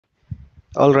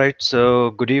All right,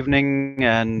 so good evening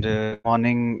and good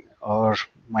morning, or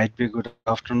might be good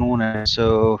afternoon. And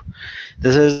so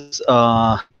this is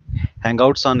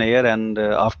Hangouts on Air, and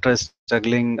after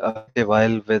struggling quite a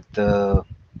while with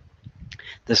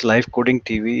this live coding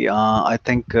TV, I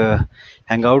think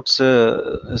Hangouts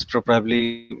is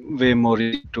probably way more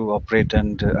easier to operate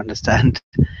and understand.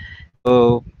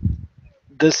 So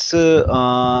this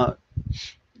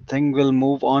thing will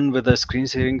move on with the screen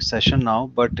sharing session now,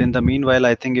 but in the meanwhile,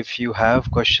 I think if you have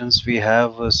questions, we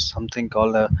have something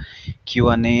called a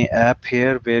Q&A app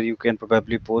here where you can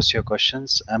probably post your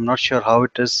questions. I'm not sure how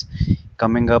it is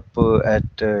coming up at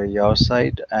your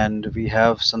side, and we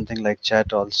have something like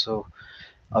chat also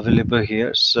available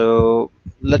here. So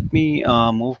let me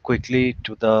move quickly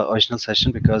to the original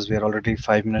session because we are already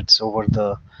 5 minutes over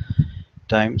the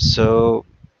time. So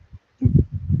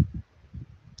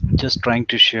just trying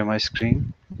to share my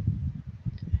screen.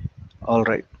 All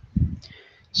right.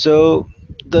 So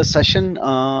the session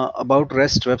about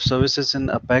REST web services in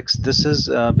Apex, this is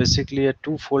basically a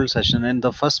twofold session. In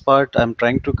the first part, I'm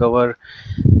trying to cover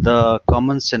the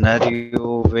common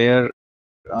scenario where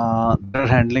the error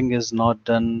handling is not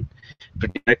done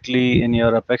pretty correctly in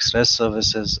your Apex REST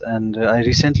services. And I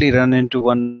recently ran into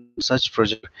one such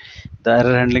project where the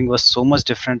error handling was so much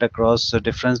different across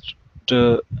different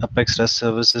Apex REST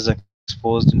services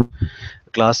exposed in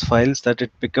class files that it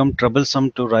become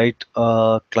troublesome to write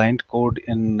client code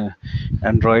in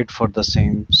Android for the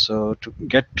same. So to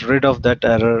get rid of that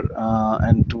error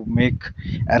and to make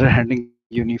error handling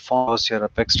uniform across your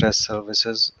Apex REST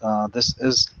services, this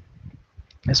is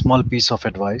a small piece of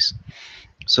advice.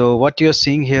 So what you're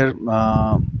seeing here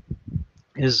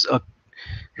is a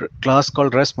class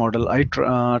called rest model. I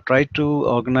try to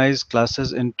organize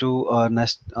classes into a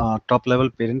top level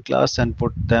parent class and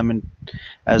put them in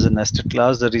as a nested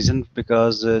class. The reason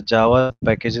because Java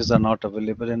packages are not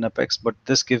available in Apex, but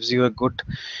this gives you a good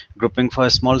grouping for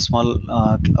small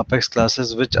Apex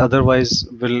classes, which otherwise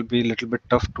will be a little bit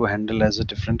tough to handle as a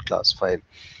different class file.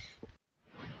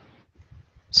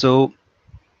 So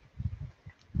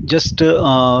just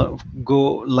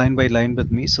go line by line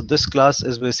with me. So this class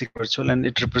is basically virtual and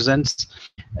it represents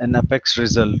an Apex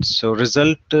result. So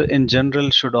result in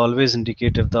general should always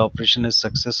indicate if the operation is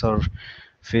success or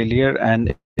failure.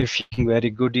 And if you're making very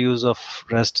good use of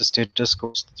REST status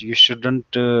codes, you shouldn't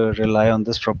rely on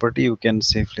this property. You can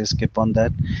safely skip on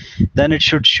that. Then it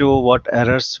should show what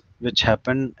errors which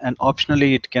happen, and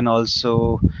optionally it can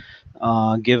also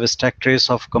give a stack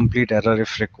trace of complete error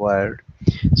if required.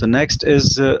 So next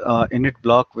is init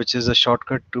block, which is a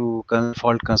shortcut to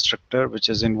default constructor, which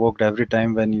is invoked every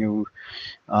time when you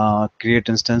create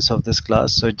instance of this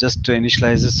class. So it just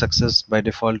initializes success by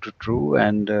default to true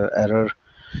and error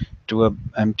to a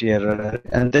empty error array.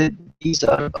 And then these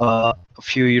are a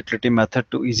few utility method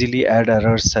to easily add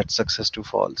errors, set success to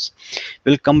false.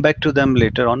 We'll come back to them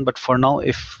later on, but for now,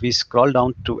 if we scroll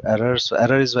down to error, so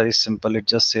error is very simple. It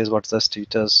just says what's the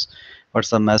status, what's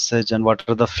the message, and what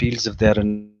are the fields if they are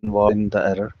involved in the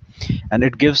error. And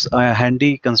it gives a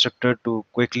handy constructor to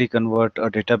quickly convert a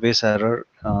database error,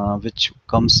 which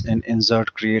comes in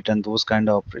insert, create, and those kind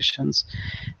of operations.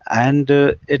 And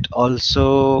it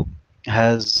also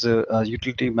has a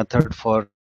utility method for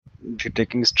directly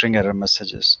taking string error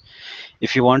messages.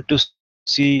 If you want to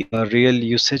see a real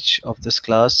usage of this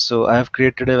class, so I have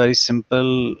created a very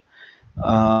simple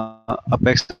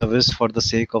Apex service for the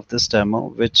sake of this demo,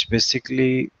 which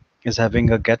basically is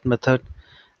having a get method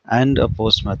and a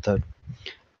post method.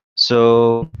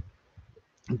 So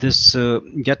this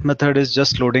get method is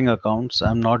just loading accounts.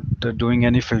 I'm not doing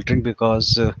any filtering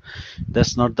because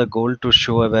that's not the goal to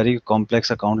show a very complex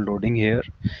account loading here.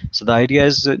 So the idea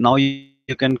is now you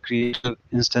can create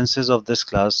instances of this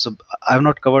class. So I've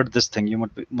not covered this thing. You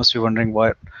must be wondering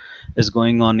what is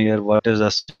going on here, what is a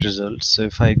state result. So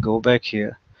if I go back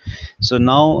here, so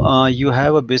now you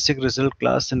have a basic result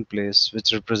class in place,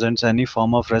 which represents any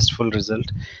form of RESTful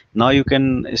result. Now you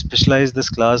can specialize this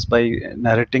class by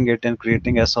narrating it and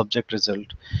creating as object result.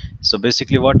 So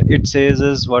basically what it says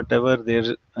is whatever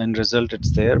there in result,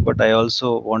 it's there, but I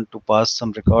also want to pass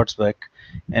some records back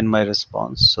in my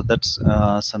response. So that's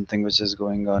something which is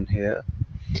going on here.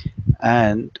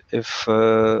 And if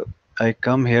I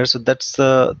come here, so that's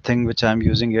the thing which I'm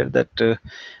using here, that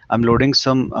I'm loading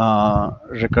some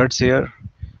records here,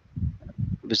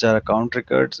 which are account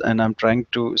records, and I'm trying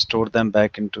to store them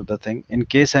back into the thing. In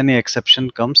case any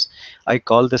exception comes, I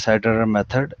call this add error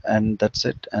method, and that's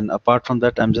it. And apart from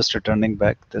that, I'm just returning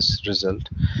back this result.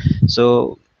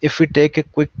 So if we take a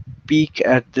quick peek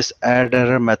at this add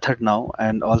error method now,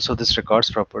 and also this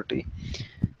records property,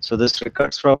 So this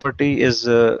records property is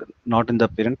not in the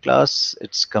parent class,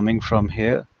 it's coming from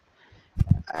here.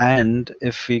 And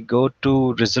if we go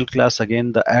to result class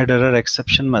again, the add error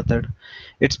exception method,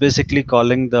 it's basically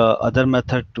calling the other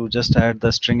method to just add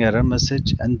the string error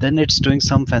message, and then it's doing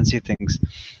some fancy things.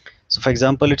 So for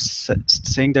example, it's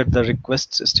saying that the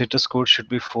request status code should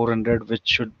be 400, which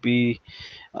should be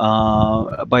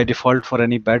by default for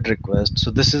any bad request.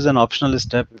 So this is an optional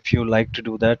step. If you like to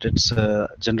do that, it's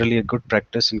generally a good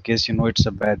practice in case you know it's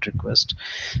a bad request.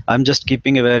 I'm just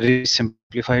keeping a very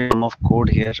simplified form of code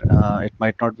here. It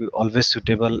might not be always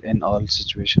suitable in all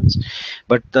situations,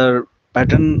 but the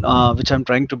pattern which I'm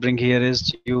trying to bring here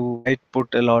is you might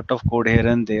put a lot of code here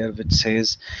and there which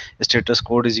says status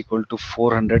code is equal to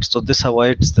 400. So this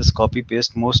avoids this copy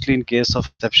paste. Mostly in case of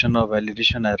exception or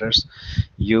validation errors,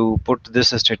 you put this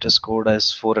status code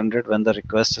as 400 when the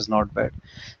request is not bad.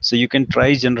 So you can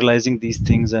try generalizing these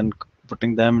things and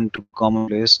putting them into common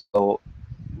place to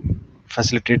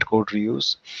facilitate code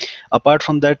reuse. Apart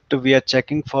from that, we are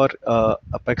checking for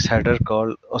Apex header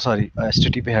called, oh sorry,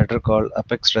 HTTP header called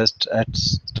Apex REST at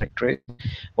stack trace.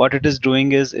 What it is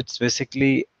doing is it's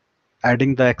basically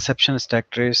adding the exception stack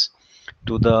trace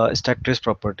to the stack trace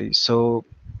property. So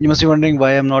you must be wondering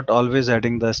why I'm not always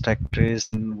adding the stack trace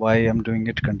and why I'm doing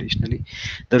it conditionally.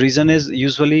 The reason is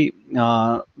usually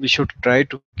we should try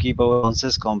to keep our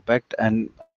responses compact, and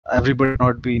everybody might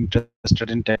not be interested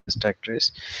in checking the stack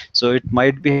trace. So it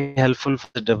might be helpful for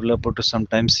the developer to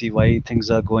sometimes see why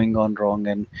things are going on wrong,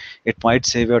 and it might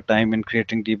save your time in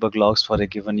creating debug logs for a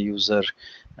given user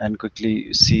and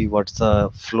quickly see what's the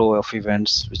flow of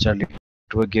events which are leading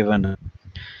to a given.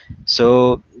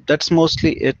 So that's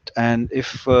mostly it. And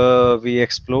if we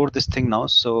explore this thing now,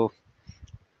 so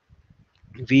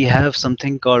we have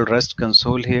something called REST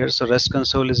console here. So REST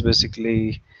console is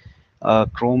basically a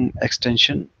Chrome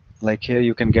extension. Like here,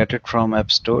 you can get it from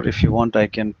App Store. If you want, I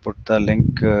can put the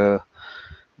link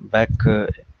back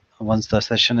once the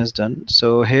session is done.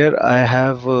 So here I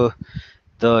have the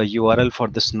URL for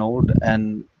this node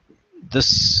and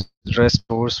this REST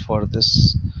source for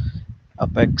this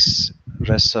Apex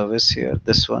REST service here,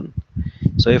 this one.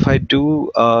 So if I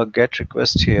do get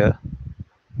request here,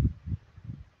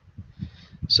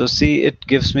 so see it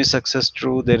gives me success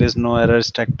true, there is no error,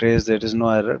 stack trace, there is no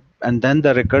error. And then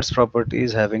the records property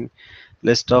is having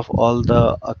list of all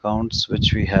the accounts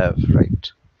which we have,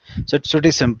 right? So it's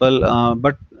pretty simple,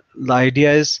 but the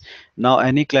idea is now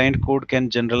any client code can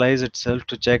generalize itself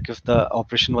to check if the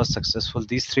operation was successful.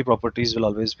 These three properties will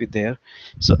always be there.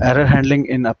 So error handling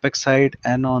in Apex side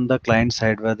and on the client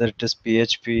side, whether it is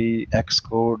PHP,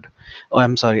 Xcode, oh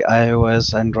I'm sorry,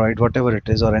 iOS, Android, whatever it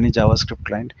is, or any JavaScript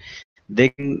client, they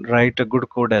can write a good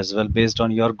code as well based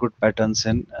on your good patterns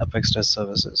in Apex REST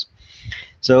services.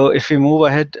 So if we move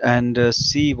ahead and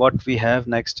see what we have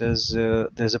next is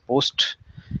there's a post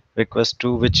request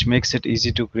to which makes it easy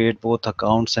to create both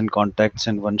accounts and contacts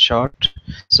in one shot.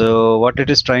 So what it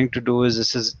is trying to do is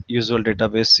this is usual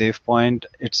database save point.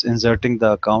 It's inserting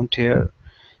the account here,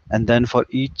 and then for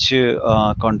each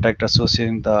contact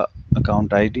associating the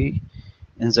account ID,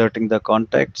 inserting the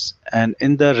contacts, and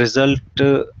in the result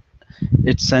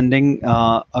it's sending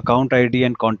account ID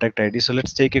and contact ID. So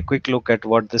let's take a quick look at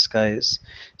what this guy is.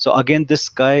 So again, this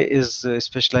guy is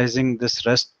specializing this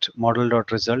REST model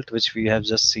dot result, which we have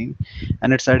just seen,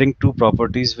 and it's adding two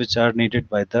properties which are needed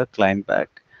by the client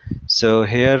back. So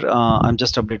here I'm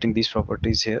just updating these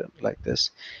properties here like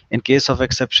this. In case of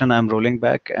exception, I'm rolling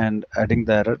back and adding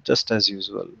the error just as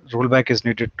usual. Rollback is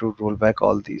needed to roll back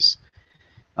all these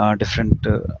different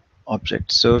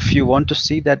objects. So if you want to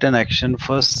see that in action,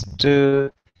 first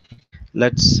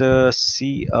let's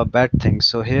see a bad thing.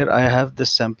 So here I have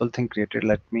this sample thing created.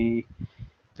 Let me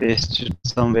paste it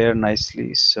somewhere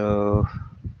nicely. So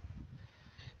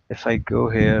if I go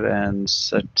here and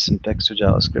set syntax to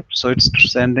JavaScript, so it's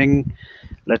sending,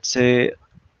 let's say,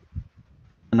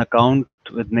 an account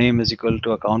with name is equal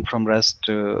to account from REST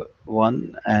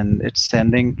one, and it's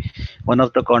sending one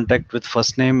of the contact with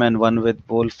first name and one with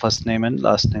both first name and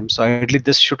last name. So ideally,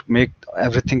 this should make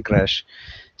everything crash.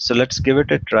 So let's give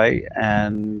it a try.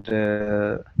 And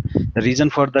the reason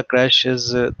for the crash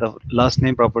is the last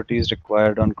name property is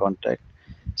required on contact.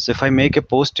 So if I make a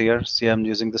post here, see I'm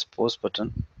using this post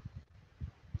button.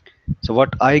 So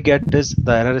what I get is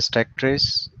the error stack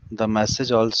trace, the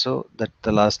message also that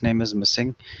the last name is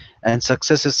missing, and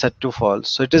success is set to false.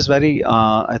 So it is very,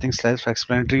 I think,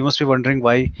 self-explanatory. You must be wondering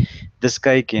why this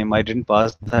guy came. I didn't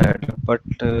pass the header, but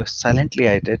silently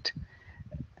I did.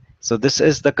 So this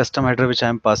is the custom header which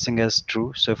I'm passing as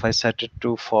true. So if I set it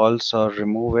to false or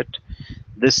remove it,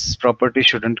 this property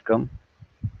shouldn't come.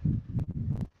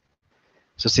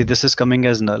 So see, this is coming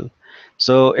as null.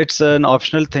 So it's an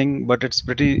optional thing, but it's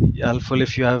pretty helpful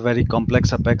if you have very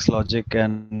complex Apex logic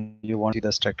and you want to see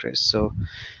the stack trace. So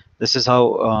this is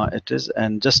how it is.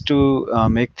 And just to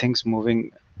make things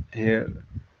moving here,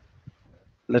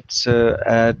 let's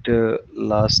add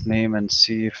last name and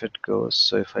see if it goes.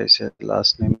 So if I say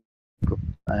last name Gupta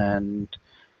and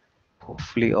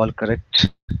hopefully all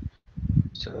correct.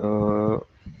 So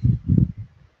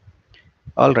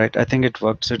all right, I think it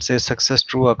worked. So it says success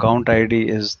true account ID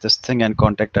is this thing and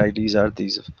contact IDs are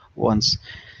these ones.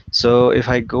 So if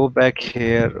I go back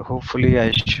here, hopefully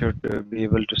I should be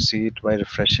able to see it by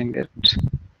refreshing it.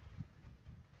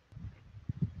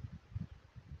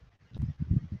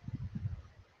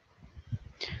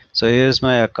 So here's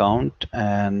my account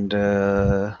and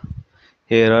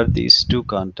here are these two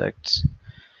contacts.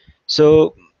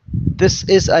 So this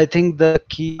is, I think, the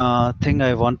key thing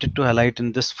I wanted to highlight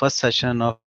in this first session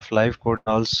of live coding.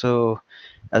 Also,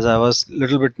 as I was a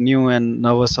little bit new and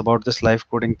nervous about this live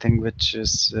coding thing, which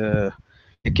is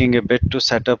taking a bit to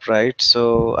set up right.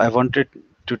 So I wanted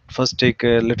to first take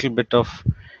a little bit of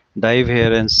dive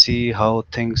here and see how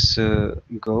things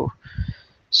go.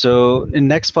 So in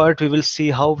next part, we will see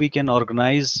how we can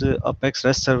organize Apex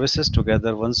REST services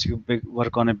together. Once you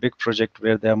work on a big project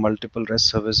where there are multiple REST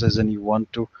services and you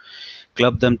want to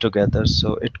club them together.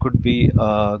 So it could be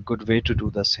a good way to do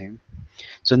the same.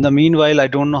 So in the meanwhile, I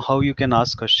don't know how you can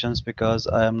ask questions because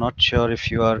I am not sure if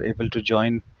you are able to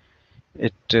join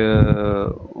it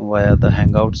via the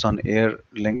Hangouts on Air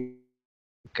link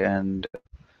and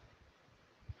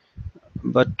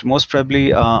but most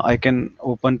probably I can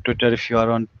open Twitter. If you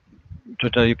are on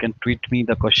Twitter, you can tweet me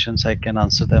the questions. I can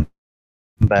answer them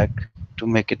back to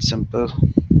make it simple.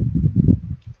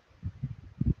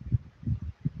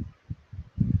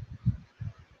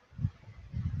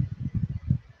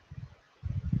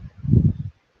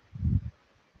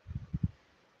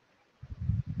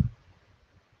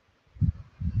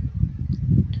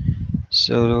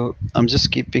 So I'm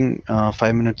just keeping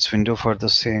 5 minutes window for the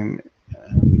same.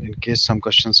 In case some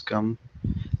questions come,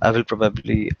 I will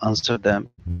probably answer them.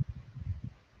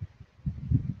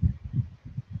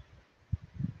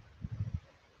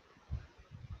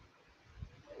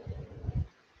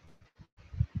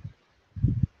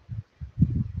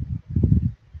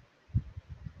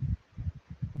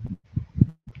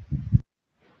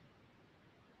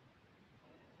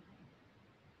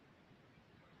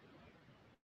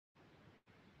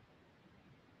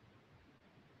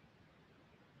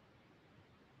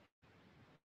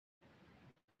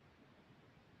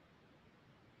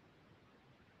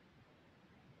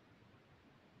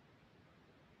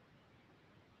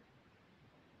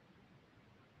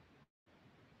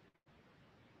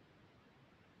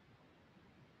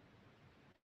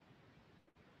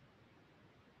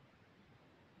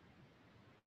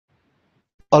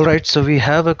 All right, so we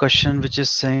have a question which is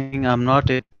saying I'm not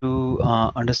able to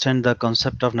understand the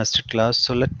concept of nested class.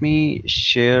 So let me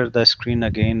share the screen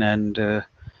again and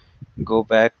go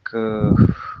back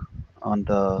on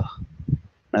the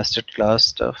nested class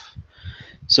stuff.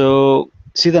 So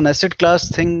see, the nested class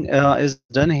thing is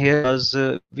done here because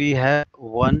we have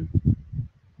one,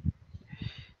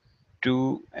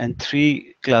 two, and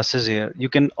three classes here. You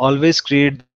can always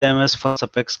create them as first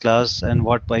Apex class, and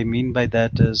what I mean by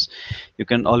that is you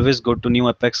can always go to new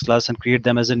Apex class and create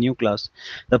them as a new class.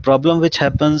 The problem which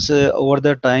happens over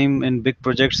the time in big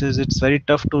projects is it's very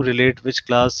tough to relate which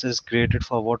class is created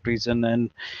for what reason and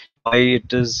why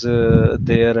it is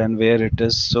there and where it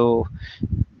is. So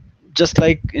just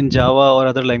like in Java or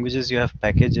other languages, you have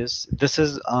packages. This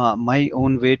is my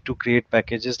own way to create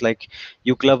packages. Like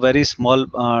you club very small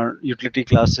utility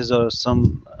classes or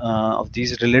some of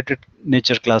these related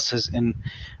nature classes in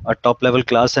a top level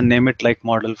class and name it like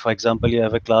model. For example, you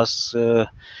have a class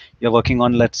you're working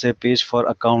on, let's say, page for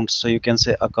accounts. So you can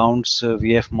say accounts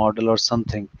VF model or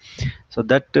something. So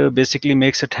that basically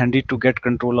makes it handy to get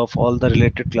control of all the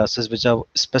related classes which are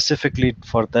specifically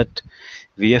for that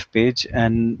VF page.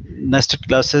 And nested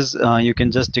classes, you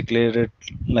can just declare it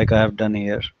like I have done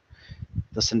here.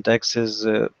 The syntax is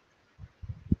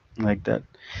like that.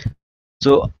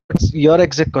 So what's your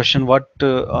exact question? What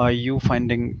are you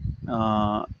finding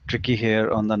tricky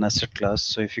here on the nested class?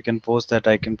 So if you can post that,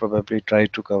 I can probably try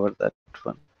to cover that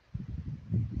one.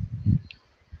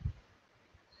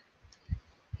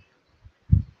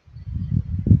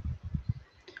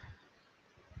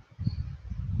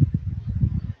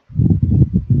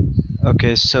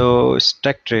 Okay, so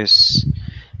stack trace.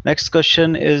 Next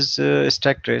question is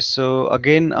stack trace. So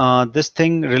again, this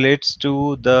thing relates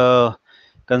to the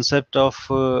concept of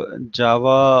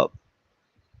Java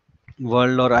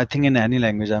world, or I think in any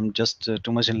language. I'm just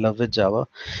too much in love with Java.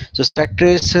 So stack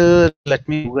trace, let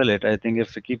me Google it. I think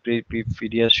if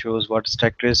Wikipedia shows what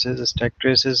stack trace is, stack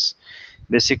trace is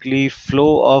basically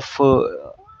flow of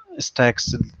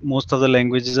stacks. Most of the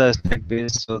languages are stack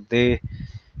based, so they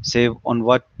say on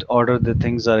what order the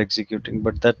things are executing.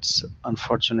 But that's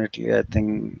unfortunately, I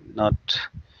think, not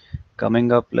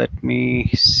coming up. Let me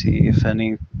see if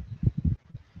anybody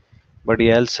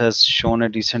else has shown a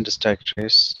decent stack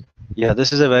trace. Yeah,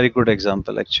 this is a very good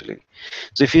example actually.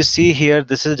 So if you see here,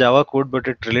 this is Java code, but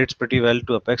it relates pretty well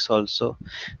to Apex also.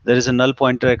 There is a null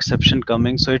pointer exception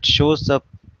coming, so it shows the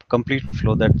complete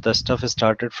flow that the stuff is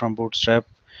started from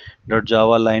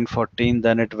bootstrap.java line 14,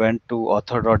 then it went to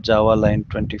author.java line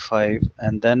 25,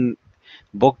 and then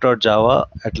book.java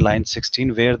at line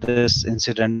 16 where this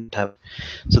incident happened.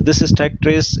 So this stack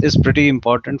trace is pretty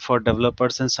important for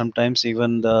developers and sometimes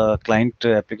even the client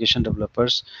application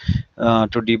developers to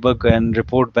debug and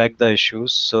report back the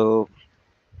issues. So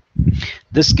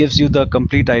this gives you the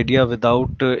complete idea without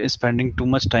spending too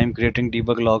much time creating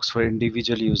debug logs for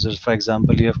individual users. For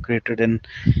example, you have created an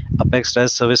Apex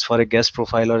REST service for a guest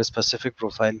profile or a specific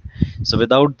profile. So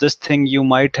without this thing, you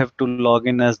might have to log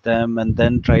in as them and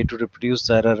then try to reproduce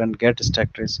the error and get a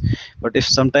stack trace. But if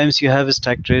sometimes you have a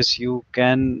stack trace, you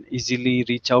can easily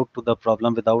reach out to the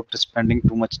problem without spending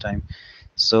too much time.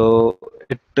 So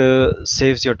it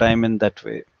saves your time in that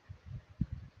way.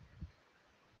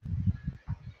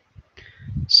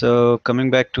 So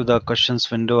coming back to the questions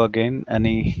window again,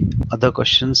 any other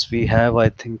questions we have? I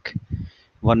think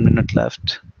 1 minute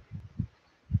left.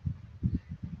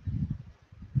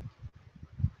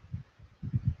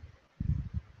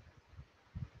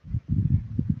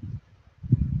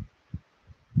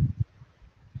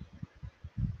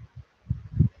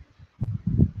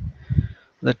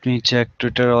 Let me check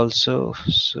Twitter also.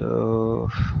 So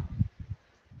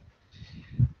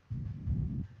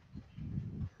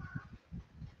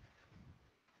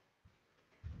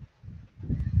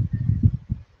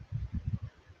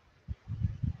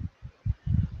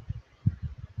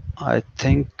I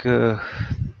think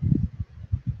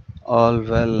all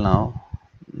well now.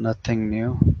 Nothing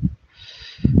new.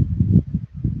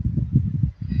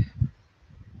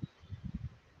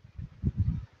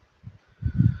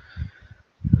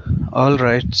 All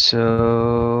right.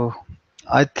 So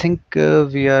I think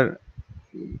we are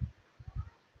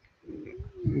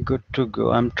good to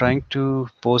go. I'm trying to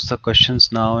post the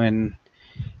questions now in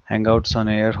Hangouts on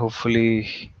air.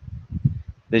 Hopefully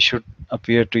they should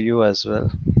appear to you as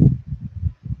well.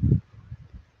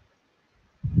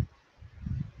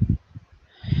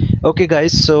 Okay,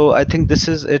 guys. So I think this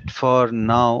is it for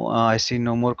now. I see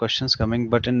no more questions coming.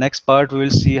 But in next part, we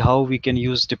will see how we can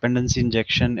use dependency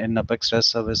injection in Apex REST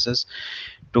services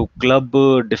to club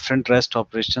different REST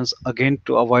operations, again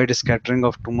to avoid scattering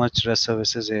of too much REST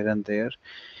services here and there.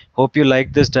 Hope you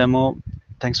like this demo.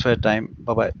 Thanks for your time.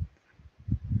 Bye bye.